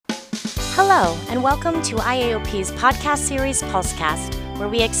Hello, and welcome to IAOP's podcast series Pulsecast, where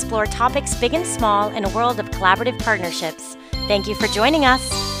we explore topics big and small in a world of collaborative partnerships. Thank you for joining us.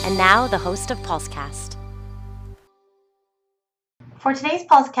 And now, the host of Pulsecast. For today's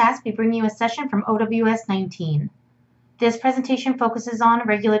Pulsecast, we bring you a session from OWS 19. This presentation focuses on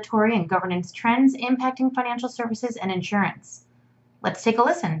regulatory and governance trends impacting financial services and insurance. Let's take a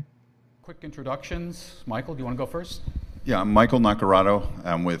listen. Quick introductions. Michael, do you want to go first? Yeah, I'm Michael Naccarato.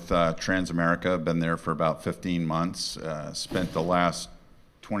 I'm with Transamerica. Been there for about 15 months. Spent the last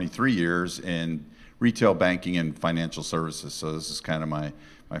 23 years in retail banking and financial services. So this is kind of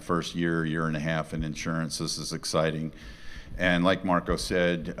my first year and a half in insurance. This is exciting. And like Marco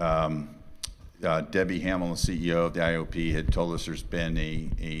said, Debbie Hamill, the CEO of the IOP, had told us there's been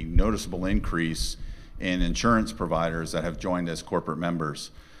a noticeable increase in insurance providers that have joined as corporate members.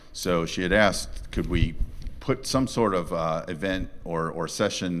 So she had asked, could we put some sort of event or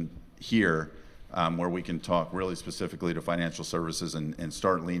session here where we can talk really specifically to financial services and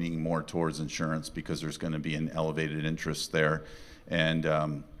start leaning more towards insurance, because there's going to be an elevated interest there.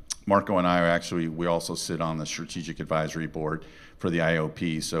 And Marco and I we also sit on the strategic advisory board for the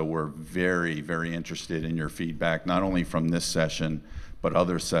IOP, so we're very, very interested in your feedback, not only from this session, but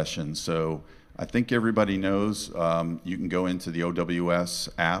other sessions. So I think everybody knows you can go into the OWS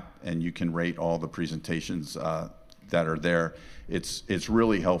app and you can rate all the presentations that are there. It's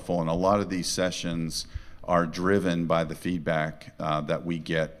really helpful, and a lot of these sessions are driven by the feedback that we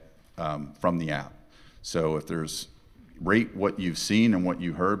get from the app. So if there's, rate what you've seen and what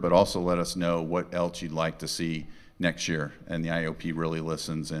you heard, but also let us know what else you'd like to see next year. And the IOP really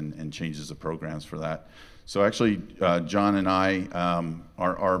listens and changes the programs for that. So actually, John and I,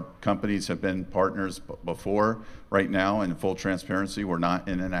 our companies have been partners before. Right now, in full transparency, we're not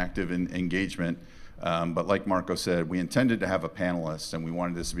in an active engagement. But like Marco said, we intended to have a panelist, and we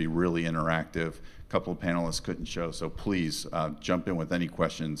wanted this to be really interactive. A couple of panelists couldn't show, so please jump in with any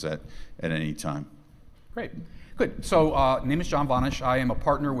questions at any time. Great. Good. So name is John Vanish. I am a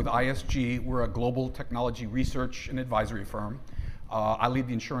partner with ISG. We're a global technology research and advisory firm. I lead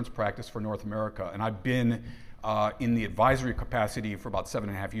the insurance practice for North America, and I've been in the advisory capacity for about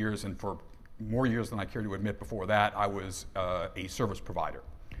 7.5 years, and for more years than I care to admit before that, I was a service provider.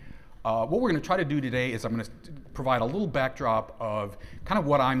 What we're going to try to do today is I'm going to provide a little backdrop of kind of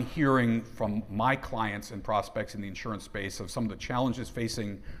what I'm hearing from my clients and prospects in the insurance space of some of the challenges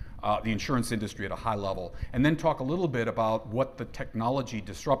facing the insurance industry at a high level, and then talk a little bit about what the technology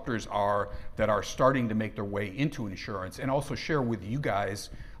disruptors are that are starting to make their way into insurance, and also share with you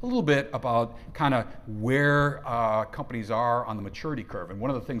guys a little bit about kind of where companies are on the maturity curve. And one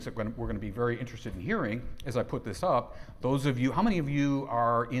of the things that we're going to be very interested in hearing as I put this up, those of you, how many of you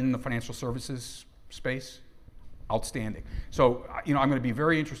are in the financial services space? Outstanding. So, I'm going to be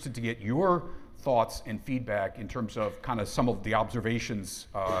very interested to get your thoughts and feedback in terms of kind of some of the observations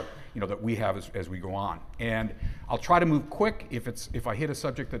that we have as we go on. And I'll try to move quick. If I hit a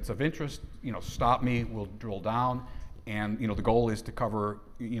subject that's of interest, stop me, we'll drill down. And the goal is to cover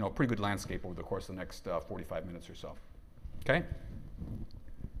a pretty good landscape over the course of the next 45 minutes or so. Okay?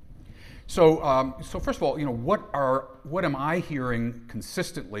 So first of all, what am I hearing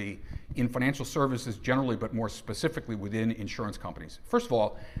consistently in financial services generally, but more specifically within insurance companies? First of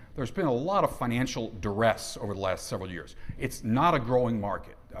all, there's been a lot of financial duress over the last several years. It's not a growing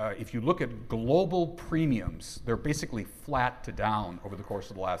market. If you look at global premiums, they're basically flat to down over the course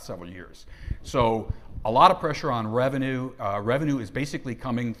of the last several years. So a lot of pressure on revenue. Revenue is basically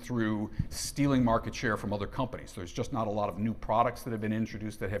coming through stealing market share from other companies. There's just not a lot of new products that have been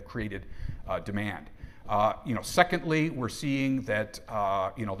introduced that have created demand. Secondly, we're seeing that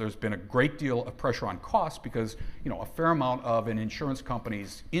there's been a great deal of pressure on costs because a fair amount of an insurance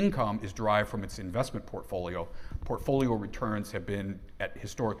company's income is derived from its investment portfolio. Portfolio returns have been at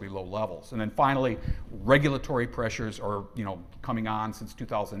historically low levels. And then finally, regulatory pressures are coming on since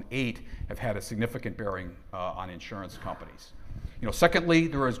 2008 have had a significant bearing on insurance companies. Secondly,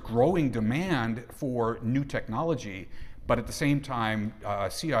 there is growing demand for new technology. But at the same time,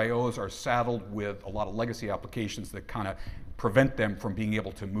 CIOs are saddled with a lot of legacy applications that kind of prevent them from being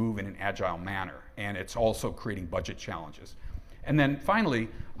able to move in an agile manner. And it's also creating budget challenges. And then finally,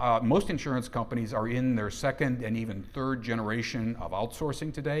 most insurance companies are in their second and even third generation of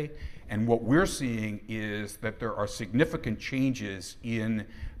outsourcing today. And what we're seeing is that there are significant changes in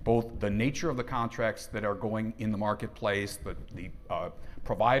both the nature of the contracts that are going in the marketplace, the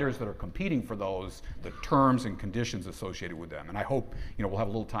providers that are competing for those, the terms and conditions associated with them. And I hope we'll have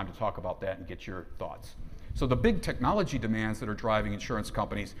a little time to talk about that and get your thoughts. So the big technology demands that are driving insurance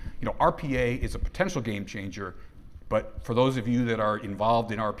companies, RPA is a potential game changer. But for those of you that are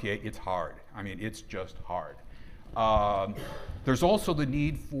involved in RPA, it's hard. I mean, it's just hard. There's also the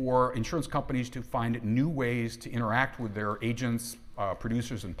need for insurance companies to find new ways to interact with their agents,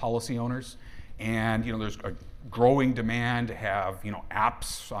 producers, and policy owners. And there's a growing demand to have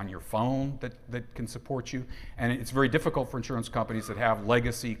apps on your phone that can support you. And it's very difficult for insurance companies that have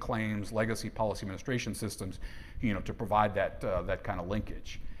legacy claims, legacy policy administration systems, to provide that kind of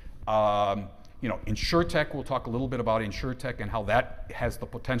linkage. InsurTech, we'll talk a little bit about InsurTech and how that has the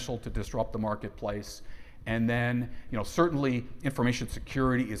potential to disrupt the marketplace. And then, certainly information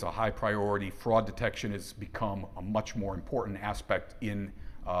security is a high priority. Fraud detection has become a much more important aspect in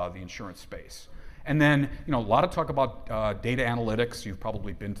the insurance space. And then, a lot of talk about data analytics. You've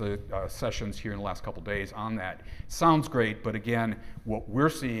probably been to sessions here in the last couple of days on that. Sounds great, but again, what we're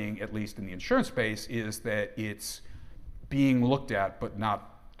seeing, at least in the insurance space, is that it's being looked at but not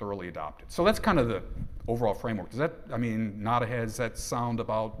thoroughly adopted. So that's kind of the overall framework. Does that, nod ahead, does that sound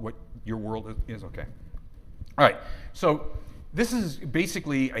about what your world is? Okay. All right, so this is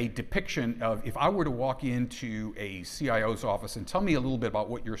basically a depiction of if I were to walk into a CIO's office and tell me a little bit about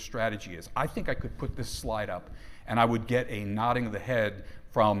what your strategy is. I think I could put this slide up and I would get a nodding of the head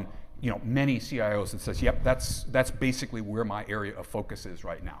from many CIOs that says, yep, that's basically where my area of focus is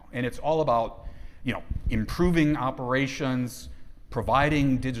right now. And it's all about improving operations,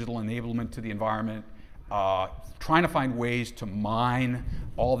 providing digital enablement to the environment, trying to find ways to mine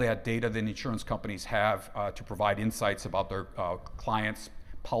all that data that insurance companies have to provide insights about their clients,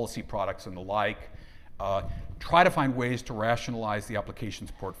 policy products, and the like. Try to find ways to rationalize the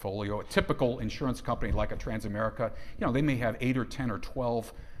applications portfolio. A typical insurance company like a Transamerica, they may have 8 or 10 or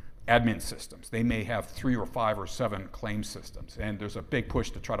 12 admin systems. They may have 3 or 5 or 7 claim systems, and there's a big push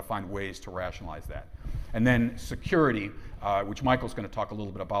to try to find ways to rationalize that. And then security, which Michael's going to talk a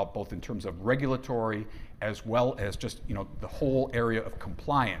little bit about, both in terms of regulatory as well as just the whole area of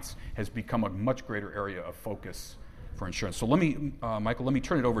compliance has become a much greater area of focus for insurance. So Michael, let me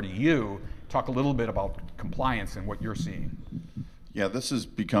turn it over to you. Talk a little bit about compliance and what you're seeing. Yeah, this is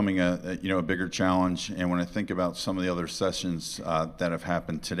becoming a bigger challenge. And when I think about some of the other sessions that have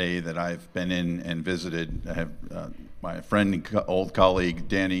happened today that I've been in and visited, I have my friend and old colleague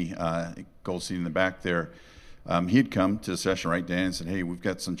Danny Goldstein in the back there. He had come to the session, right, Dan, and said, "Hey, we've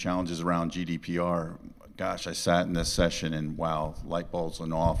got some challenges around GDPR." Gosh, I sat in this session and wow, light bulbs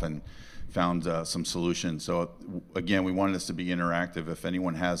went off and found some solutions. So again, we wanted this to be interactive. If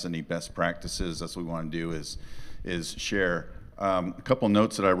anyone has any best practices, that's what we want to do is share. A couple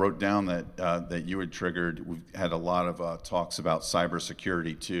notes that I wrote down that you had triggered. We've had a lot of talks about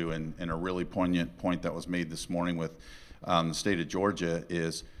cybersecurity too, and a really poignant point that was made this morning with the state of Georgia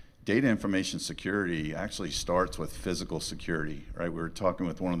is data information security actually starts with physical security, right? We were talking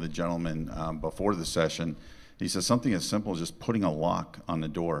with one of the gentlemen before the session. He says something as simple as just putting a lock on the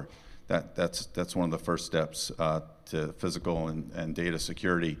door. That's one of the first steps to physical and data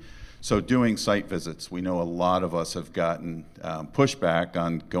security. So doing site visits, we know a lot of us have gotten pushback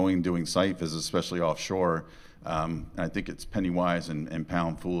on doing site visits, especially offshore. I think it's penny wise and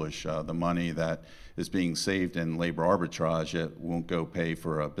pound foolish. The money that is being saved in labor arbitrage, it won't go pay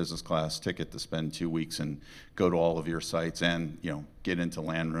for a business class ticket to spend 2 weeks and go to all of your sites and get into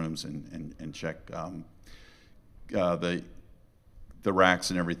land rooms and check the racks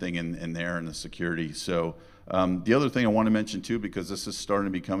and everything in there and the security. So the other thing I want to mention too, because this is starting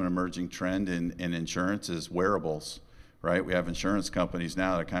to become an emerging trend in insurance, is wearables. Right? We have insurance companies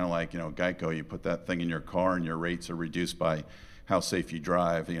now that are kind of like, Geico. You put that thing in your car and your rates are reduced by how safe you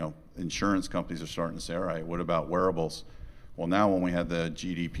drive. Insurance companies are starting to say, all right, what about wearables? Well, now when we have the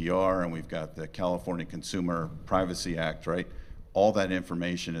GDPR and we've got the California Consumer Privacy Act, right? All that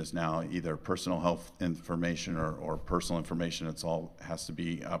information is now either personal health information or personal information. It's all has to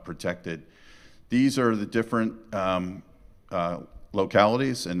be protected. These are the different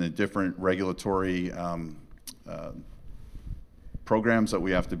localities and the different regulatory programs that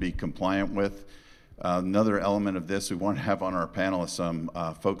we have to be compliant with. Another element of this, we want to have on our panel is some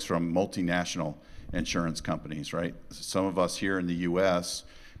folks from multinational insurance companies, right? Some of us here in the U.S.,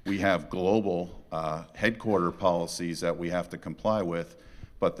 we have global headquarter policies that we have to comply with,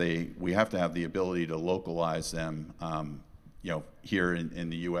 but we have to have the ability to localize them, here in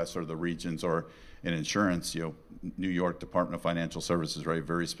the U.S. or the regions, or in insurance, New York Department of Financial Services, right?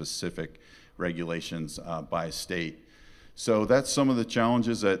 Very specific regulations by state. So that's some of the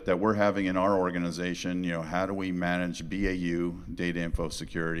challenges that we're having in our organization. How do we manage BAU, data info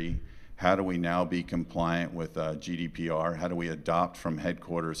security? How do we now be compliant with GDPR? How do we adopt from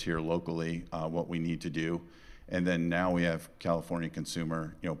headquarters here locally what we need to do? And then now we have California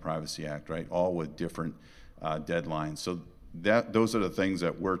Consumer Privacy Act, right? All with different deadlines. So those are the things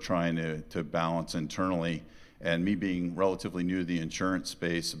that we're trying to balance internally. And me being relatively new to the insurance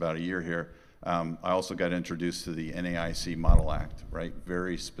space, about a year here, I also got introduced to the NAIC Model Act, right?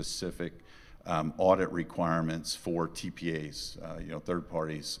 Very specific audit requirements for TPAs, third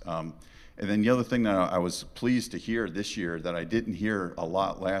parties. And then the other thing that I was pleased to hear this year that I didn't hear a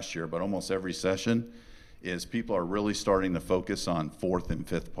lot last year, but almost every session, is people are really starting to focus on fourth and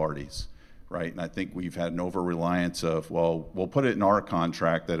fifth parties, right? And I think we've had an over-reliance of, well, we'll put it in our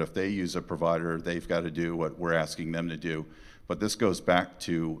contract that if they use a provider, they've got to do what we're asking them to do. But this goes back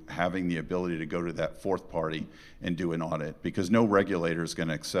to having the ability to go to that fourth party and do an audit, because no regulator is going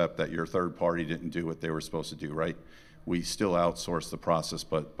to accept that your third party didn't do what they were supposed to do, right? We still outsource the process,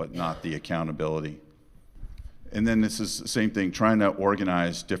 but not the accountability. And then this is the same thing, trying to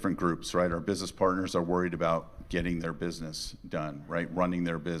organize different groups, right? Our business partners are worried about getting their business done, right? Running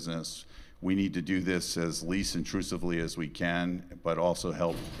their business. We need to do this as least intrusively as we can, but also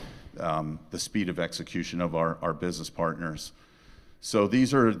help the speed of execution of our business partners. So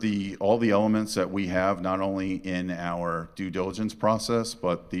these are all the elements that we have, not only in our due diligence process,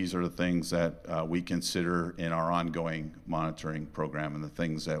 but these are the things that we consider in our ongoing monitoring program and the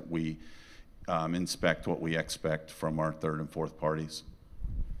things that we inspect what we expect from our third and fourth parties.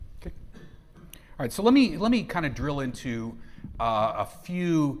 Okay. All right, so let me kind of drill into a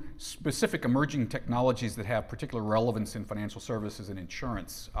few specific emerging technologies that have particular relevance in financial services and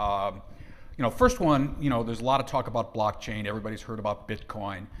insurance. First one, there's a lot of talk about blockchain. Everybody's heard about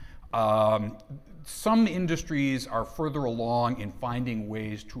Bitcoin. Some industries are further along in finding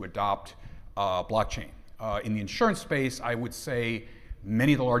ways to adopt blockchain. In the insurance space, I would say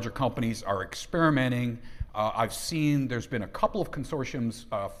many of the larger companies are experimenting. I've seen there's been a couple of consortiums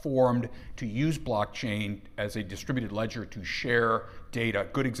formed to use blockchain as a distributed ledger to share data. A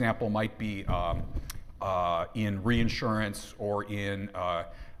good example might be in reinsurance or in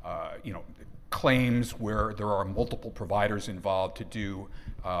claims where there are multiple providers involved to do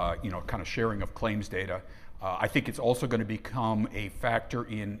kind of sharing of claims data. I think it's also going to become a factor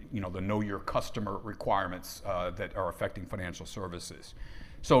in the know your customer requirements that are affecting financial services.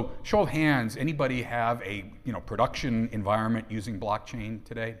 So show of hands, anybody have a production environment using blockchain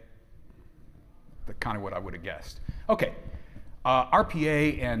today? That's kind of what I would have guessed. Okay,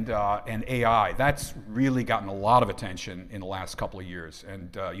 RPA and AI, that's really gotten a lot of attention in the last couple of years.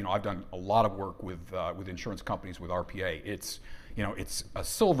 And I've done a lot of work with insurance companies with RPA. It's a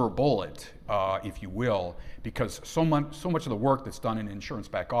silver bullet, if you will, because so much of the work that's done in insurance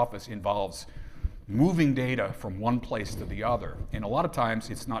back office involves moving data from one place to the other. And a lot of times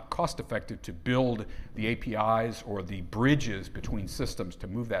it's not cost effective to build the APIs or the bridges between systems to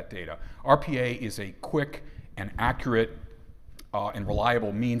move that data. RPA is a quick and accurate and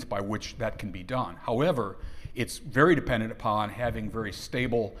reliable means by which that can be done. However, it's very dependent upon having very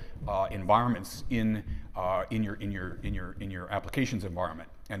stable environments in your applications environment.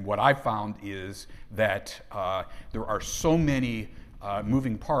 And what I've found is that there are so many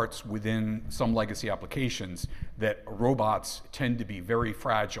moving parts within some legacy applications that robots tend to be very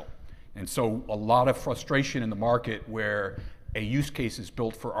fragile. And so a lot of frustration in the market where a use case is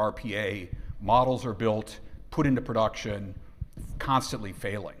built for RPA, models are built, put into production, constantly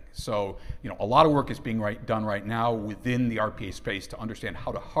failing. So a lot of work is being done right now within the RPA space to understand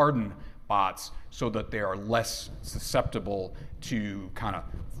how to harden bots so that they are less susceptible to kind of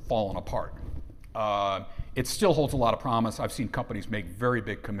falling apart. It still holds a lot of promise. I've seen companies make very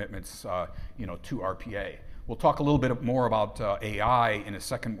big commitments, to RPA. We'll talk a little bit more about AI in a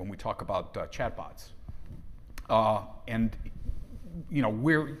second when we talk about chatbots.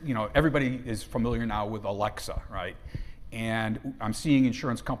 Everybody is familiar now with Alexa, right? And I'm seeing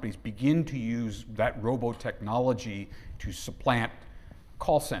insurance companies begin to use that robo technology to supplant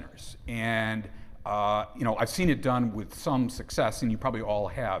call centers. And I've seen it done with some success, and you probably all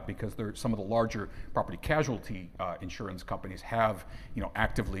have, because some of the larger property casualty insurance companies have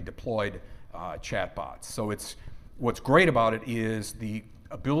actively deployed chatbots. So what's great about it is the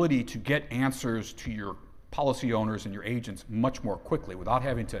ability to get answers to your policy owners and your agents much more quickly without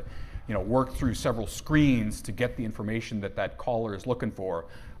having to work through several screens to get the information that caller is looking for.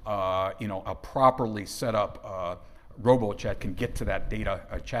 A properly set up RoboChat can get to that data,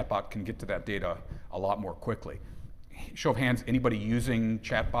 a chatbot can get to that data a lot more quickly. Show of hands, anybody using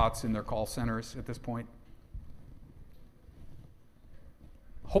chatbots in their call centers at this point?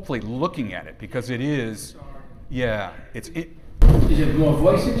 Hopefully looking at it, because it is, yeah, Is it more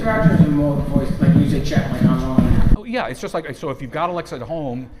voice interaction or is it more voice, like use a chat like online? Oh, yeah, it's just like, so if you've got Alexa at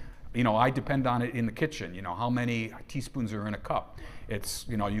home, I depend on it in the kitchen. How many teaspoons are in a cup? It's,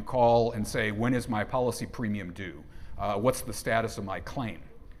 you call and say, when is my policy premium due? What's the status of my claim?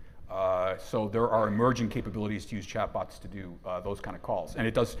 So there are emerging capabilities to use chatbots to do those kind of calls. And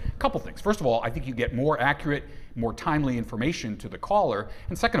it does a couple things. First of all, I think you get more accurate, more timely information to the caller.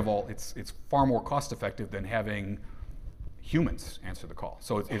 And second of all, it's far more cost effective than having humans answer the call.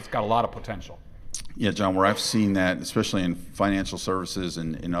 So it's got a lot of potential. Yeah, John, where I've seen that, especially in financial services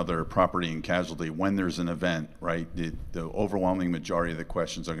and in other property and casualty, when there's an event, right, the overwhelming majority of the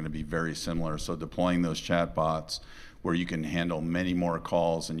questions are going to be very similar. So deploying those chatbots where you can handle many more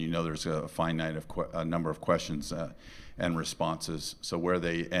calls and there's a finite number of questions and responses. So where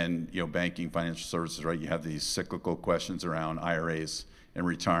banking, financial services, right, you have these cyclical questions around IRAs and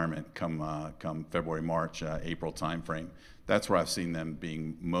retirement come February, March, April timeframe. That's where I've seen them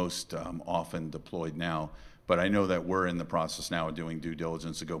being most often deployed now. But I know that we're in the process now of doing due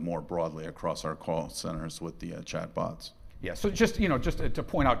diligence to go more broadly across our call centers with the chatbots. Yeah, so just to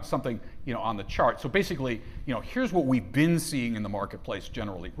point out something on the chart. So basically, here's what we've been seeing in the marketplace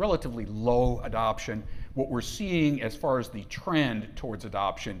generally: relatively low adoption. What we're seeing as far as the trend towards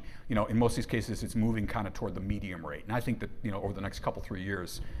adoption, in most of these cases, it's moving kind of toward the medium rate. And I think that over the next 3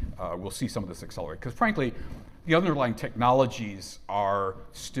 years, we'll see some of this accelerate. Because frankly, the underlying technologies are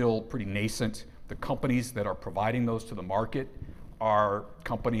still pretty nascent. The companies that are providing those to the market are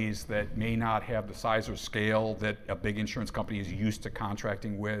companies that may not have the size or scale that a big insurance company is used to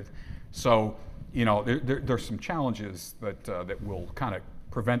contracting with. So, there's some challenges that will kind of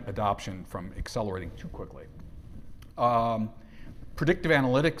prevent adoption from accelerating too quickly. Predictive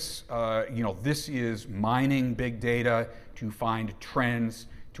analytics, this is mining big data to find trends,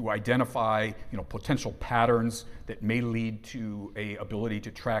 to identify, potential patterns that may lead to a ability to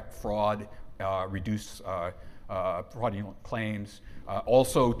track fraud, reduce fraudulent claims,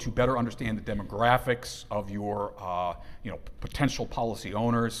 also to better understand the demographics of your potential policy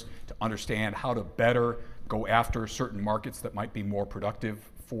owners, to understand how to better go after certain markets that might be more productive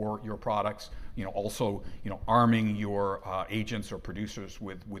for your products. Also, arming your agents or producers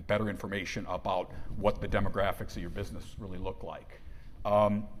with better information about what the demographics of your business really look like.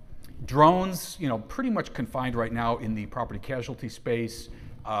 Drones, pretty much confined right now in the property casualty space.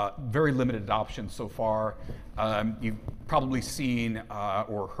 Very limited adoption so far. You've probably seen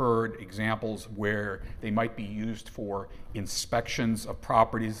or heard examples where they might be used for inspections of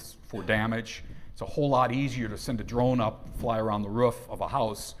properties for damage. It's a whole lot easier to send a drone up, fly around the roof of a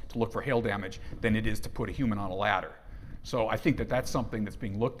house to look for hail damage than it is to put a human on a ladder. So I think that that's something that's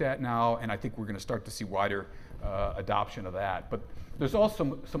being looked at now, and I think we're going to start to see wider adoption of that. But there's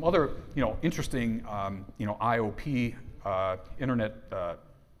also some other, interesting, IOP, internet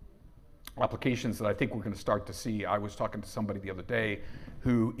applications that I think we're going to start to see. I was talking to somebody the other day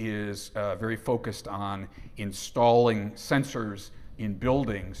who is very focused on installing sensors in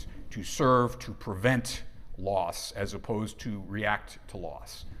buildings to prevent loss as opposed to react to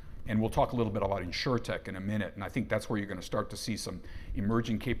loss. And we'll talk a little bit about InsurTech in a minute, and I think that's where you're going to start to see some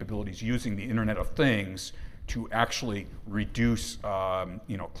emerging capabilities using the Internet of Things to actually reduce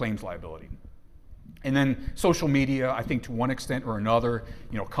claims liability. And then social media, I think to one extent or another,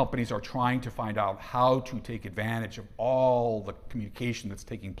 companies are trying to find out how to take advantage of all the communication that's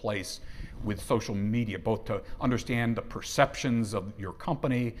taking place with social media, both to understand the perceptions of your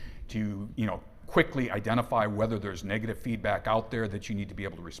company, to quickly identify whether there's negative feedback out there that you need to be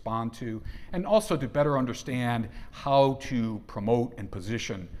able to respond to, and also to better understand how to promote and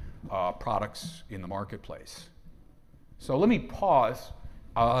position products in the marketplace. So let me pause.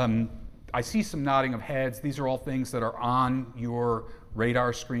 I see some nodding of heads. These are all things that are on your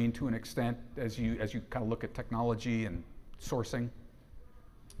radar screen to an extent as you kind of look at technology and sourcing.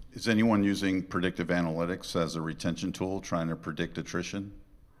 Is anyone using predictive analytics as a retention tool, trying to predict attrition?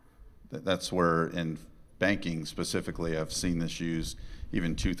 That's where in banking specifically, I've seen this used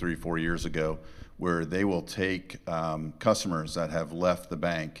even 2, 3, 4 years ago, where they will take customers that have left the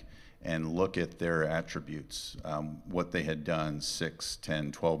bank and look at their attributes, what they had done 6,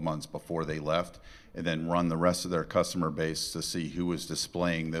 10, 12 months before they left, and then run the rest of their customer base to see who was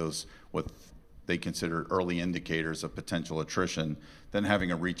displaying those, what they consider early indicators of potential attrition, then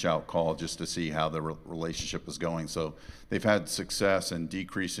having a reach out call just to see how the relationship was going. So they've had success in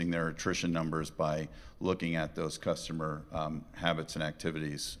decreasing their attrition numbers by looking at those customer habits and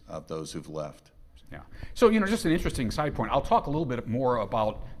activities of those who've left. Yeah. So, just an interesting side point. I'll talk a little bit more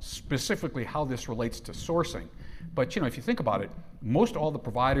about specifically how this relates to sourcing. But, if you think about it, most all the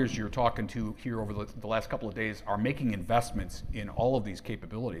providers you're talking to here over the last couple of days are making investments in all of these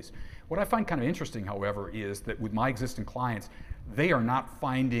capabilities. What I find kind of interesting, however, is that with my existing clients, they are not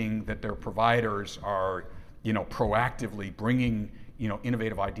finding that their providers are, proactively bringing,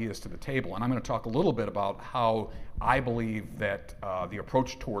 innovative ideas to the table. And I'm going to talk a little bit about how I believe that the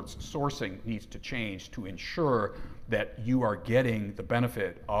approach towards sourcing needs to change to ensure that you are getting the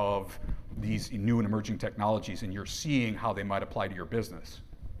benefit of these new and emerging technologies and you're seeing how they might apply to your business.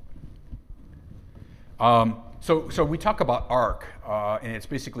 So we talk about ARC, and it's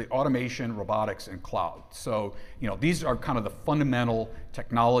basically automation, robotics, and cloud. So these are kind of the fundamental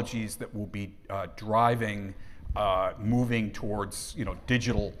technologies that will be driving moving towards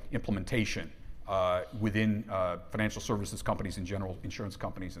digital implementation within financial services companies in general, insurance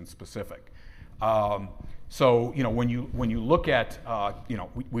companies in specific. So when you look at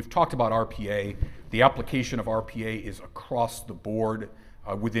we've talked about RPA. The application of RPA is across the board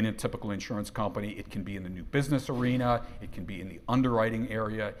within a typical insurance company. It can be in the new business arena. It can be in the underwriting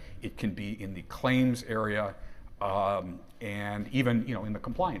area. It can be in the claims area, and even in the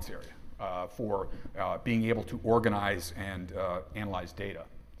compliance area for being able to organize and analyze data.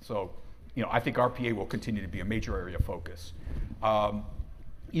 So I think RPA will continue to be a major area of focus.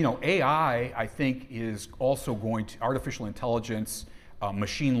 AI, I think, is also going to artificial intelligence,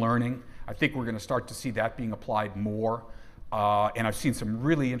 machine learning. I think we're going to start to see that being applied more. And I've seen some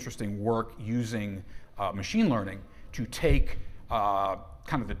really interesting work using machine learning to take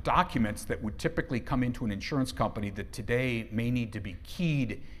kind of the documents that would typically come into an insurance company that today may need to be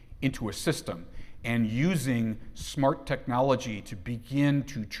keyed into a system, and using smart technology to begin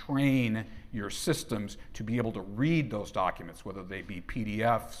to train your systems to be able to read those documents, whether they be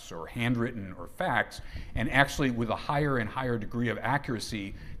PDFs or handwritten or fax, and actually with a higher and higher degree of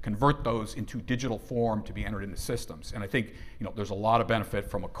accuracy convert those into digital form to be entered into systems. And I think there's a lot of benefit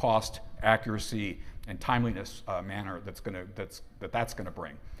from a cost, accuracy, and timeliness manner that's going to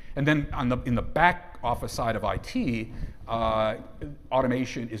bring. And then in the back office side of IT,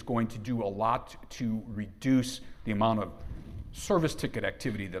 automation is going to do a lot to reduce the amount of service ticket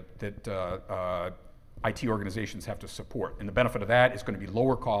activity that IT organizations have to support. And the benefit of that is going to be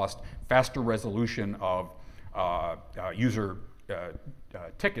lower cost, faster resolution of user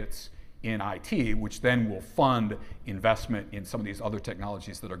tickets in IT, which then will fund investment in some of these other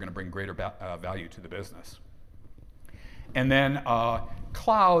technologies that are going to bring greater value to the business. And then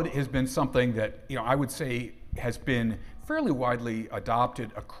cloud has been something that I would say has been fairly widely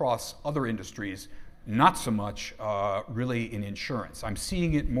adopted across other industries, not so much really in insurance. I'm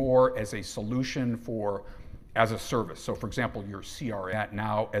seeing it more as a solution as a service. So for example, your CRM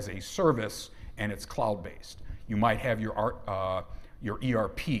now as a service, and it's cloud-based. You might have your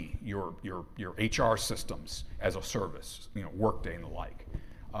ERP, your HR systems as a service, Workday and the like.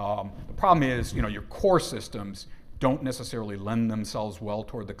 The problem is, your core systems don't necessarily lend themselves well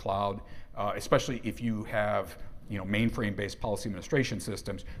toward the cloud, especially if you have mainframe-based policy administration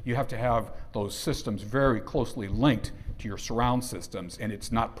systems. You have to have those systems very closely linked to your surround systems, and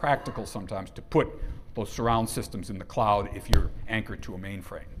it's not practical sometimes to put those surround systems in the cloud if you're anchored to a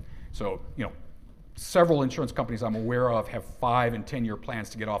mainframe. So, several insurance companies I'm aware of have 5- and 10-year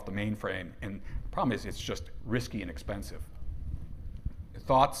plans to get off the mainframe, and the problem is it's just risky and expensive.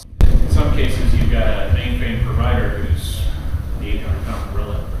 Thoughts? In some cases, you've got a mainframe provider who's the 800-pound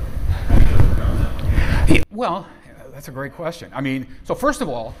gorilla. How do you overcome that? Well, that's a great question. I mean, so first of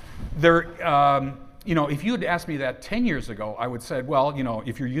all, if you had asked me that 10 years ago, I would say, well,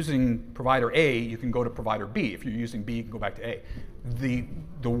 if you're using provider A, you can go to provider B. If you're using B, you can go back to A.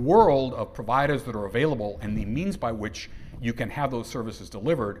 The world of providers that are available and the means by which you can have those services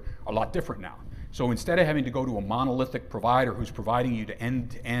delivered are a lot different now. So instead of having to go to a monolithic provider who's providing you to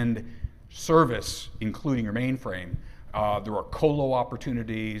end-to-end service, including your mainframe, there are colo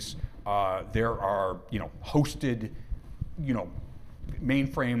opportunities. There are hosted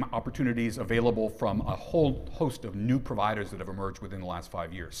mainframe opportunities available from a whole host of new providers that have emerged within the last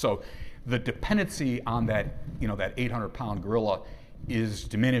 5 years. So the dependency on that that 800-pound gorilla is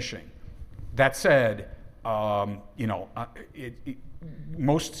diminishing. That said,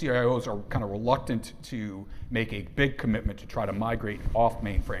 most CIOs are kind of reluctant to make a big commitment to try to migrate off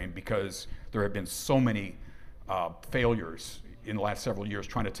mainframe because there have been so many failures in the last several years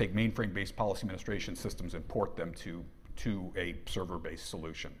trying to take mainframe-based policy administration systems and port them to a server-based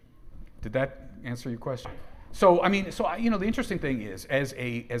solution. Did that answer your question? So the interesting thing is, as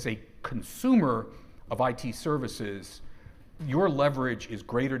a consumer of IT services, your leverage is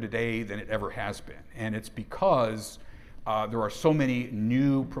greater today than it ever has been, and it's because there are so many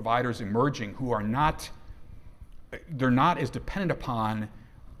new providers emerging who are not they're not as dependent upon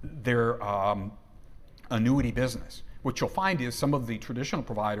their annuity business. What you'll find is some of the traditional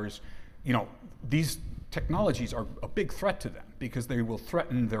providers, these technologies are a big threat to them because they will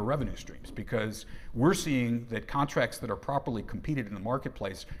threaten their revenue streams, because we're seeing that contracts that are properly competed in the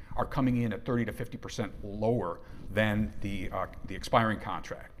marketplace are coming in at 30 to 50% lower than the expiring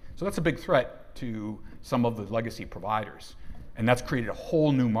contract. So that's a big threat to some of the legacy providers. And that's created a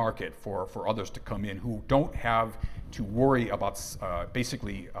whole new market for others to come in who don't have to worry about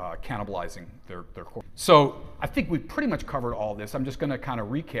cannibalizing their core. So I think we've pretty much covered all this. I'm just going to kind of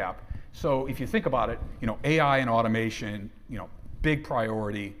recap. So if you think about it, AI and automation, big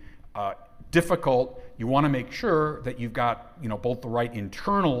priority, difficult. You want to make sure that you've got, both the right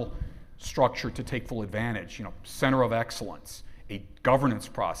internal structure to take full advantage, center of excellence, a governance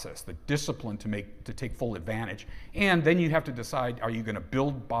process, the discipline to take full advantage. And then you have to decide, are you going to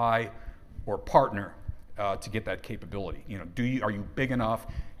build, buy, or partner to get that capability? Are you big enough?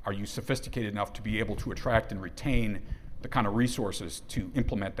 Are you sophisticated enough to be able to attract and retain the kind of resources to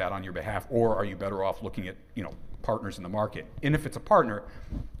implement that on your behalf? Or are you better off looking at, partners in the market? And if it's a partner,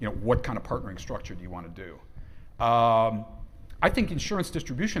 what kind of partnering structure do you want to do? I think insurance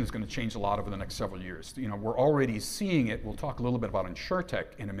distribution is going to change a lot over the next several years. We're already seeing it. We'll talk a little bit about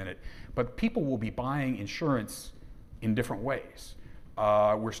InsurTech in a minute, but people will be buying insurance in different ways.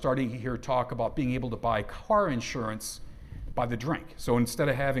 We're starting to hear talk about being able to buy car insurance by the drink. So instead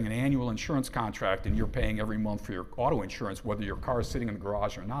of having an annual insurance contract and you're paying every month for your auto insurance, whether your car is sitting in the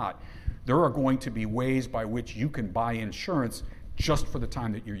garage or not, there are going to be ways by which you can buy insurance just for the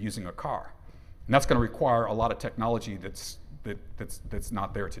time that you're using a car. And that's going to require a lot of technology that's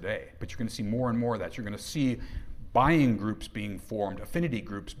not there today. But you're going to see more and more of that. You're going to see buying groups being formed, affinity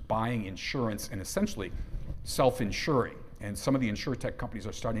groups buying insurance and essentially self-insuring. And some of the InsurTech companies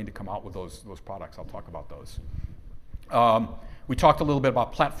are starting to come out with those products. I'll talk about those. We talked a little bit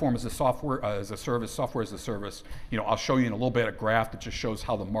about platform as a software as a service, software as a service. I'll show you in a little bit a graph that just shows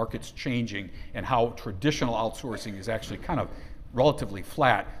how the market's changing and how traditional outsourcing is actually kind of relatively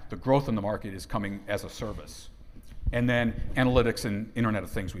flat. The growth in the market is coming as a service. And then analytics and Internet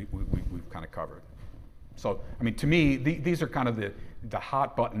of Things we've kind of covered. So, to me, these are kind of the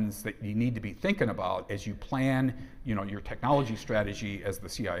hot buttons that you need to be thinking about as you plan, your technology strategy as the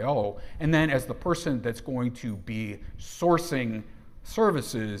CIO, and then as the person that's going to be sourcing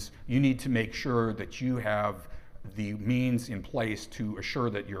services, you need to make sure that you have the means in place to assure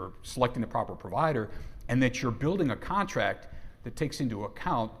that you're selecting the proper provider and that you're building a contract that takes into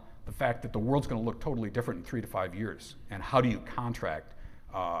account the fact that the world's going to look totally different in 3 to 5 years. And how do you contract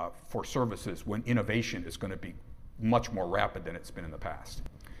for services when innovation is going to be much more rapid than it's been in the past?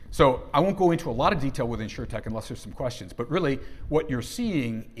 So I won't go into a lot of detail with InsurTech unless there's some questions, but really what you're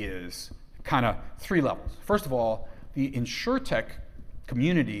seeing is kind of 3 levels. First of all, the InsurTech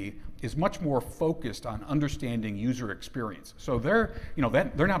community is much more focused on understanding user experience. So they're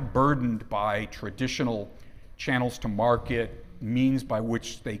not burdened by traditional channels to market, means by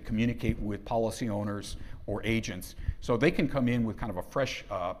which they communicate with policy owners or agents. So they can come in with kind of a fresh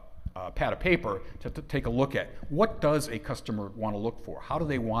pad of paper to take a look at what does a customer want to look for? How do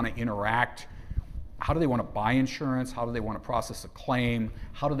they want to interact? How do they want to buy insurance? How do they want to process a claim?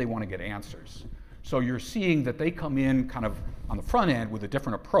 How do they want to get answers? So you're seeing that they come in kind of on the front end with a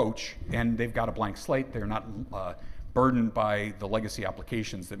different approach, and they've got a blank slate. They're not burdened by the legacy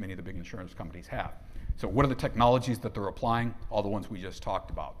applications that many of the big insurance companies have. So what are the technologies that they're applying? All the ones we just talked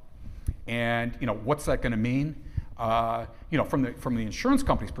about. And what's that going to mean? From the insurance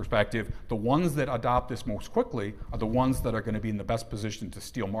company's perspective, the ones that adopt this most quickly are the ones that are going to be in the best position to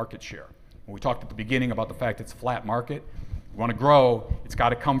steal market share. When we talked at the beginning about the fact it's a flat market, you want to grow, it's got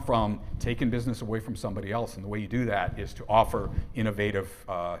to come from taking business away from somebody else. And the way you do that is to offer innovative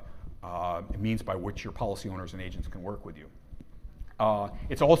means by which your policy owners and agents can work with you.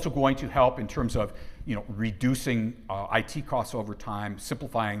 It's also going to help in terms of reducing IT costs over time,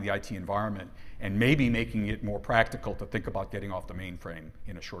 simplifying the IT environment, and maybe making it more practical to think about getting off the mainframe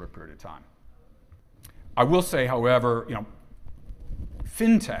in a shorter period of time. I will say, however,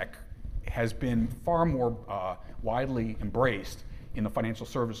 fintech has been far more widely embraced in the financial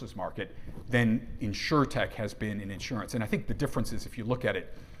services market than InsurTech has been in insurance. And I think the difference is, if you look at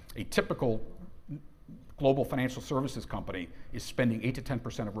it, a typical global financial services company is spending 8 to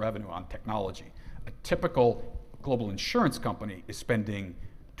 10% of revenue on technology. A typical global insurance company is spending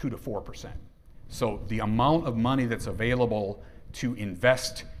 2 to 4%. So the amount of money that's available to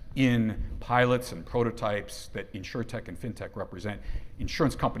invest in pilots and prototypes that InsurTech and FinTech represent,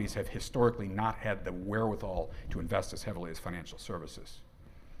 insurance companies have historically not had the wherewithal to invest as heavily as financial services.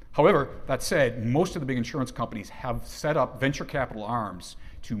 However, that said, most of the big insurance companies have set up venture capital arms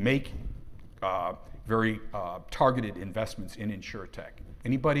to make very targeted investments in insurtech.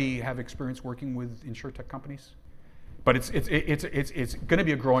 Anybody have experience working with insurtech companies? But it's going to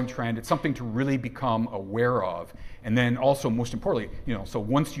be a growing trend. It's something to really become aware of. And then also, most importantly, so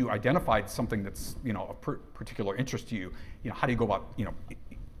once you identified something that's of particular interest to you, how do you go about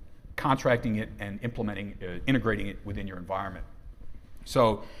contracting it and implementing, integrating it within your environment?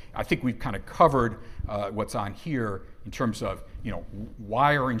 So I think we've kind of covered what's on here in terms of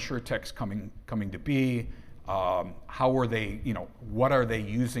why are insurtechs coming to be? How are they? What are they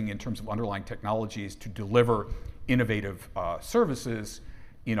using in terms of underlying technologies to deliver innovative services?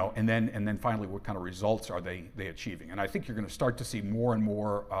 And then finally, what kind of results are they achieving? And I think you're going to start to see more and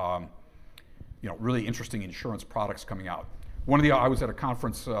more really interesting insurance products coming out. I was at a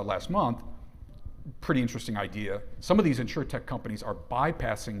conference last month. Pretty interesting idea. Some of these insurtech companies are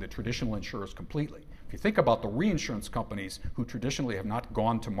bypassing the traditional insurers completely. If you think about the reinsurance companies who traditionally have not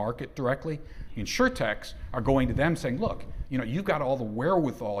gone to market directly, insurtechs are going to them saying, look, you've got all the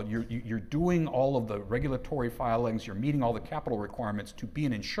wherewithal, you're doing all of the regulatory filings, you're meeting all the capital requirements to be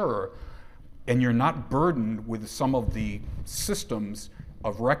an insurer, and you're not burdened with some of the systems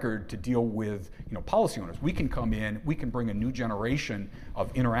of record to deal with policy owners. We can come in, we can bring a new generation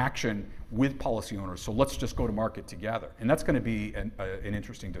of interaction with policy owners, so let's just go to market together. And that's going to be an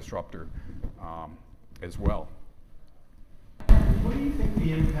interesting disruptor as well. What do you think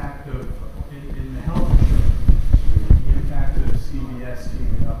the impact of, in the health insurance industry, the impact of CVS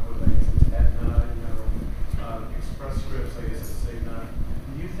teaming up with, I guess it's Aetna, Express Scripts, I guess it's Cigna,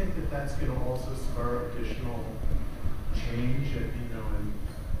 do you think that that's going to also spur additional change and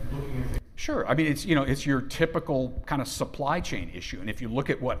looking at things? Sure. I mean, it's your typical kind of supply chain issue. And if you look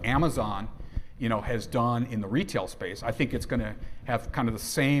at what Amazon, has done in the retail space, I think it's going to have kind of the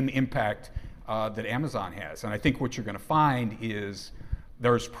same impact that Amazon has. And I think what you're going to find is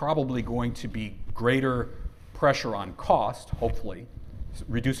there's probably going to be greater pressure on cost, hopefully,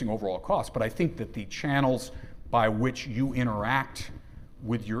 reducing overall cost. But I think that the channels by which you interact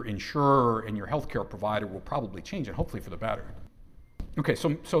with your insurer and your healthcare provider will probably change, and hopefully for the better. Okay,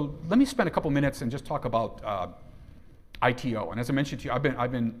 so let me spend a couple minutes and just talk about ITO. And as I mentioned to you,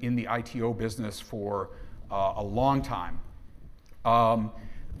 I've been in the ITO business for a long time.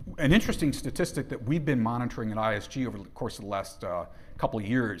 An interesting statistic that we've been monitoring at ISG over the course of the last couple of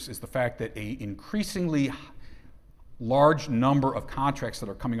years is the fact that an increasingly large number of contracts that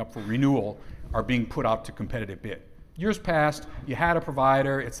are coming up for renewal are being put out to competitive bid. Years past, you had a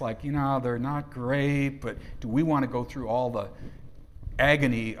provider, it's like, they're not great, but do we want to go through all the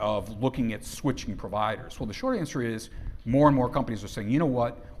agony of looking at switching providers? Well, the short answer is more and more companies are saying, you know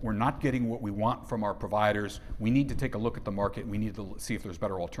what, we're not getting what we want from our providers. We need to take a look at the market. We need to see if there's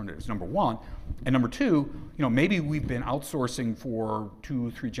better alternatives, number one. And number two, maybe we've been outsourcing for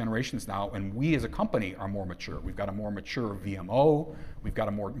 2-3 generations now, and we as a company are more mature. We've got a more mature VMO. We've got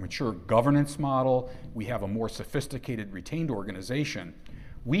a more mature governance model. We have a more sophisticated retained organization.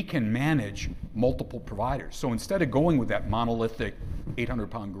 We can manage multiple providers. So instead of going with that monolithic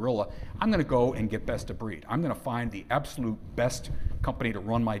 800-pound gorilla, I'm going to go and get best of breed. I'm going to find the absolute best company to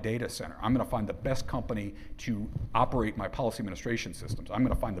run my data center. I'm going to find the best company to operate my policy administration systems. I'm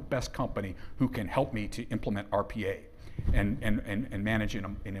going to find the best company who can help me to implement RPA and manage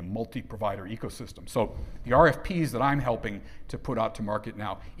in a multi-provider ecosystem. So the RFPs that I'm helping to put out to market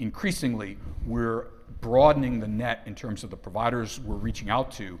now, increasingly we're broadening the net in terms of the providers we're reaching out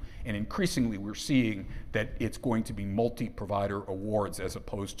to, and increasingly we're seeing that it's going to be multi-provider awards as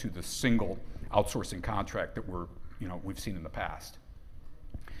opposed to the single outsourcing contract that we've seen in the past.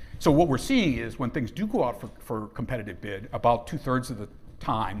 So what we're seeing is when things do go out for competitive bid, about 2/3 of the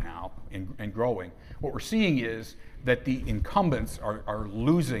time now and growing, what we're seeing is that the incumbents are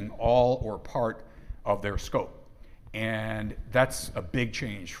losing all or part of their scope. And that's a big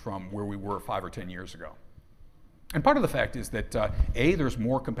change from where we were 5 or 10 years ago. And part of the fact is that A, there's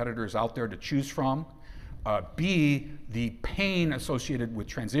more competitors out there to choose from. B, the pain associated with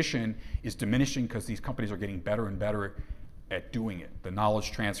transition is diminishing because these companies are getting better and better at doing it. The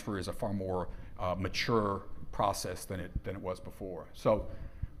knowledge transfer is a far more mature process than it was before. So,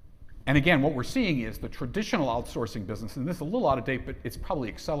 and again, what we're seeing is the traditional outsourcing business, and this is a little out of date, but it's probably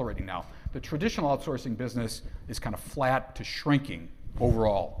accelerating now. The traditional outsourcing business is kind of flat to shrinking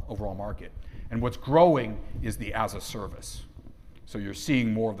overall market. And what's growing is the as a service. So you're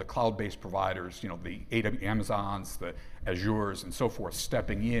seeing more of the cloud-based providers, the Amazons, the Azures, and so forth,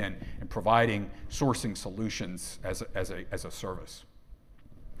 stepping in and providing sourcing solutions as a service.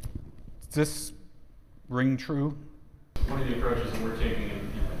 Does this ring true? One of the approaches that we're taking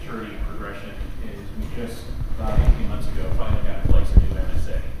in maturity progression is we just, about 18 months ago, finally got in place a new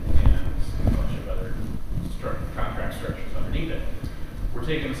MSA and a bunch of other contract structures underneath it. We're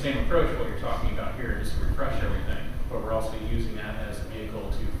taking the same approach, what you're talking about here, just to refresh everything, but we're also using that as a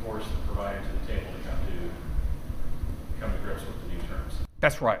vehicle to force the provider to the table to come to grips with the new terms.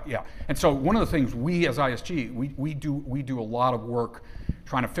 That's right, yeah. And so one of the things we as ISG, we do a lot of work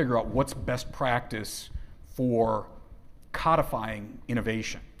trying to figure out what's best practice for codifying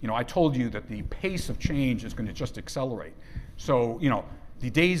innovation. You know, I told you that the pace of change is going to just accelerate. So, you know, the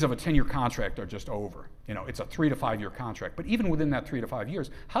days of a 10-year contract are just over. You know, it's a 3 to 5 year contract. But even within that 3 to 5 years,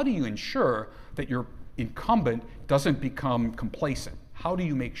 how do you ensure that your incumbent doesn't become complacent? How do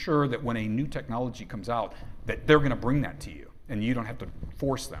you make sure that when a new technology comes out, that they're going to bring that to you and you don't have to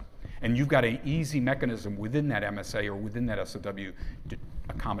force them? And you've got an easy mechanism within that MSA or within that SOW to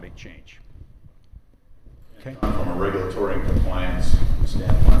accommodate change. Okay. From a regulatory and compliance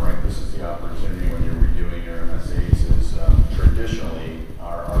standpoint, right, this is the opportunity when you're redoing your MSAs is traditionally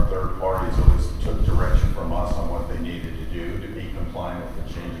our third parties always took direction from us on what they needed to do to be compliant with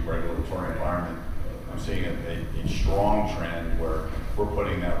the changing regulatory environment. I'm seeing a strong trend where we're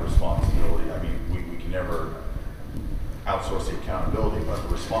putting that responsibility. I mean, we can never outsource the accountability, but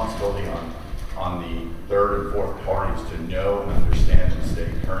the responsibility on the third and fourth parties to know and understand and stay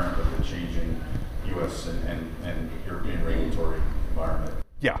current with the changing U.S. and European regulatory environment.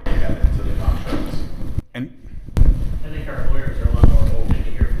 Yeah. Into the contracts. And I think our lawyers are a lot more open to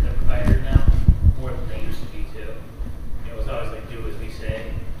hear from the providers now, more than they used to be too. It was always like, do as we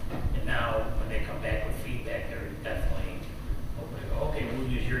say. And now when they come back with feedback, they're definitely open to go, okay, we'll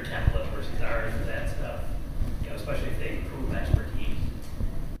use your template versus ours and that stuff. You know, especially if they prove expertise.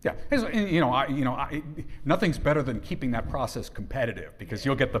 yeah, and, nothing's better than keeping that process competitive because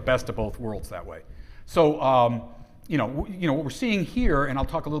you'll get the best of both worlds that way. So, what we're seeing here, and I'll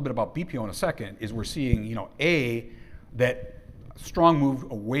talk a little bit about BPO in a second, is we're seeing, that strong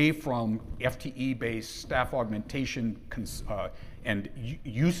move away from FTE-based staff augmentation and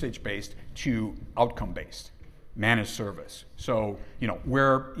usage-based to outcome-based managed service. So,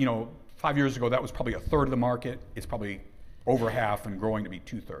 where 5 years ago that was probably a third of the market, it's probably over half and growing to be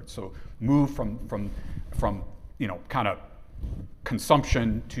 2/3. So move from kind of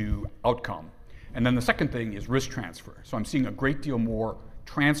consumption to outcome. And then the second thing is risk transfer. So I'm seeing a great deal more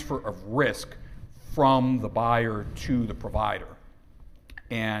transfer of risk from the buyer to the provider.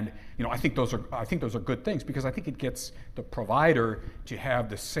 And I think those are good things because I think it gets the provider to have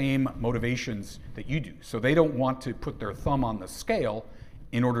the same motivations that you do. So they don't want to put their thumb on the scale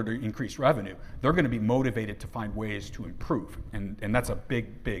in order to increase revenue. They're going to be motivated to find ways to improve. And that's a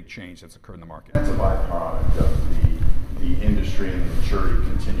big change that's occurred in the market. That's a byproduct of the industry and the maturity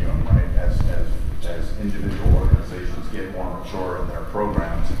continuum, right? As individual organizations get more mature in their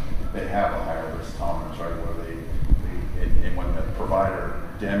programs, they have a higher risk tolerance, right? Where and when the provider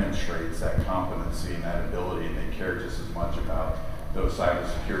demonstrates that competency and that ability, and they care just as much about those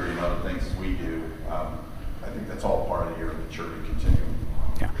cybersecurity and other things as we do, I think that's all part of your maturity continuum.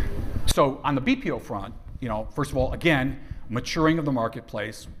 Yeah. So on the BPO front, first of all, again, maturing of the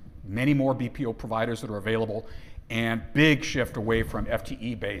marketplace, many more BPO providers that are available, and big shift away from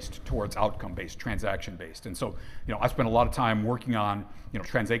FTE-based towards outcome-based, transaction-based. And so, I spent a lot of time working on,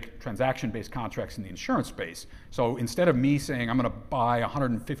 transaction-based contracts in the insurance space. So instead of me saying I'm going to buy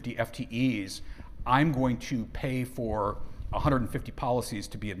 150 FTEs, I'm going to pay for 150 policies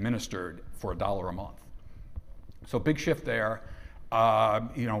to be administered for $1 a month. So big shift there.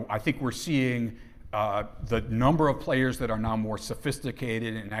 I think we're seeing the number of players that are now more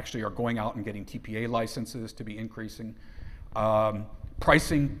sophisticated and actually are going out and getting TPA licenses to be increasing.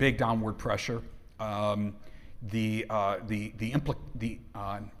 Pricing, big downward pressure. The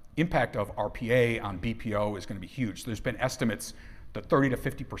impact of RPA on BPO is going to be huge. There's been estimates that 30 to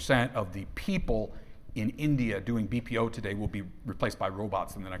 50% of the people in India doing BPO today will be replaced by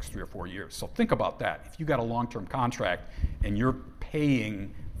robots in the next 3 or 4 years. So think about that. If you got a long-term contract and you're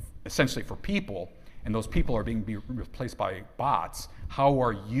paying essentially for people, and those people are being replaced by bots, how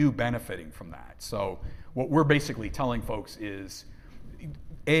are you benefiting from that? So what we're basically telling folks is,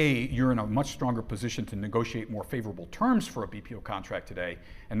 A, you're in a much stronger position to negotiate more favorable terms for a BPO contract today.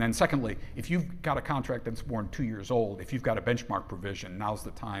 And then secondly, if you've got a contract that's more than 2 years old, if you've got a benchmark provision, now's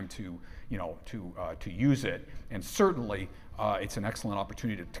the time to use it. And certainly, it's an excellent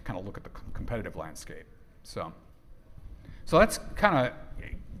opportunity to kind of look at the competitive landscape. So that's kind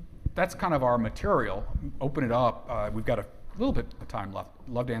of our material. Open it up. We've got a little bit of time left.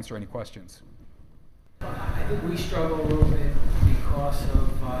 Love to answer any questions. I think we struggle a little bit because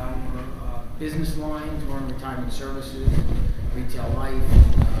of our business lines. We're in retirement services. retail life,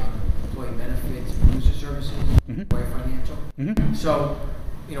 employee benefits, user services, employer financial. So,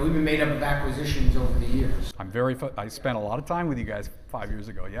 we've been made up of acquisitions over the years. I spent a lot of time with you guys 5 years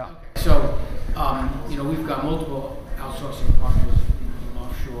ago, yeah. So, we've got multiple outsourcing partners,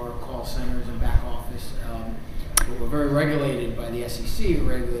 offshore call centers and back office. But we're very regulated by the SEC,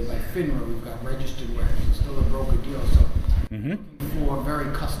 we're regulated by FINRA, we've got registered records, it's still a broker deal. So, for a very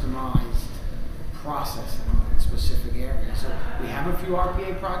customized process in specific areas. So, we have a few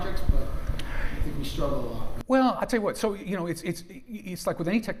RPA projects, but I think we struggle a lot. Well, I'll tell you what, so, it's like with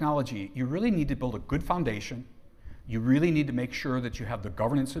any technology, you really need to build a good foundation. You really need to make sure that you have the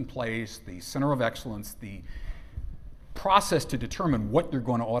governance in place, the center of excellence, the process to determine what you're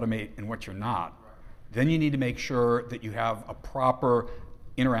going to automate and what you're not. Then you need to make sure that you have a proper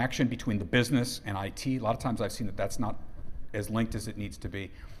interaction between the business and IT. A lot of times I've seen that that's not as linked as it needs to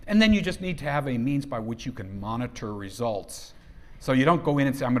be. And then you just need to have a means by which you can monitor results. So you don't go in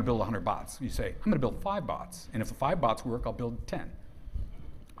and say, I'm going to build 100 bots. You say, I'm going to build 5 bots. And if the 5 bots work, I'll build 10.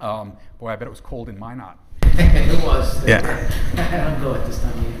 Boy, I bet it was cold in Minot. It was. Yeah. I don't go at this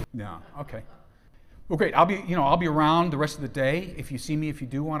time of year. Yeah, okay. Well, great. I'll be around the rest of the day. If you see me, if you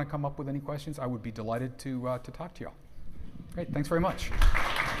do want to come up with any questions, I would be delighted to talk to you all. Great. Thanks very much.